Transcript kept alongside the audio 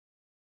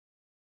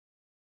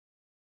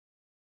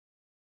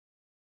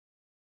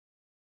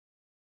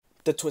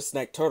The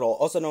twist-necked turtle,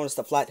 also known as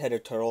the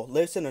flat-headed turtle,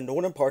 lives in the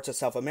northern parts of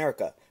South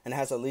America and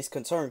has a least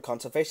concern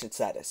conservation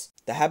status.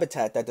 The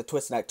habitat that the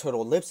twist-necked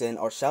turtle lives in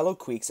are shallow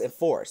creeks and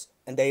forests,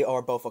 and they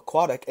are both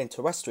aquatic and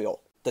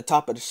terrestrial. The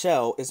top of the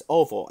shell is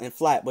oval and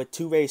flat with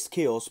two raised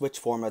keels which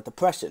form a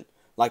depression,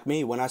 like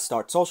me when I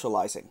start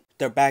socializing.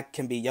 Their back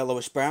can be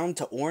yellowish brown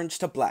to orange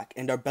to black,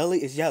 and their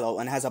belly is yellow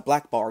and has a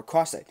black bar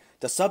across it.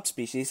 The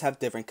subspecies have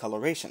different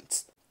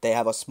colorations. They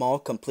have a small,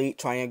 complete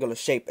triangular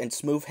shape and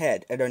smooth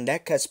head, and their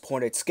neck has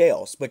pointed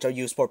scales, which are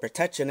used for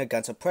protection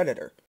against a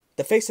predator.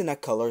 The face and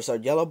neck colors are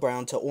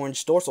yellow-brown to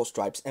orange dorsal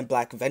stripes and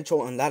black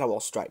ventral and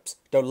lateral stripes.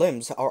 Their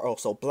limbs are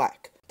also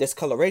black. This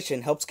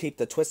coloration helps keep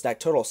the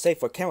twist-necked turtle safe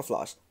for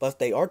camouflage, but if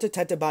they are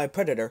detected by a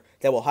predator,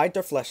 they will hide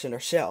their flesh in their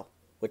shell,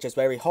 which is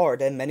very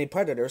hard and many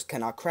predators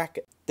cannot crack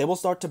it. They will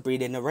start to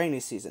breed in the rainy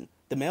season.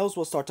 The males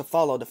will start to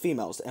follow the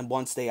females, and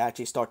once they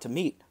actually start to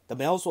meet, the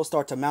males will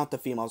start to mount the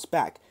female's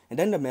back, and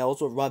then the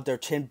males will rub their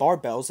chin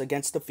barbells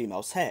against the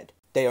female's head.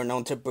 They are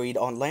known to breed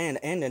on land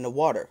and in the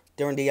water,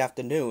 during the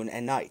afternoon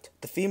and night.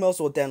 The females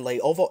will then lay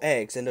oval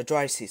eggs in the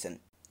dry season.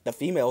 The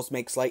females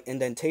make slight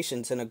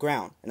indentations in the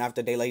ground, and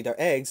after they lay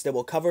their eggs, they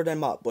will cover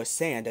them up with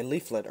sand and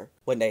leaf litter.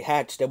 When they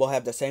hatch, they will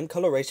have the same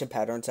coloration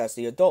patterns as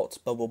the adults,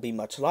 but will be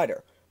much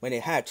lighter. When they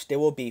hatch, they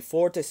will be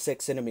 4 to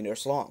 6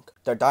 centimeters long.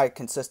 Their diet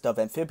consists of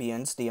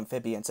amphibians, the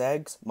amphibians'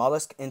 eggs,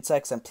 mollusks,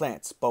 insects, and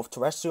plants, both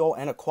terrestrial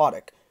and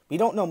aquatic. We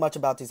don't know much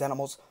about these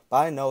animals, but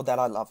I know that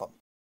I love them.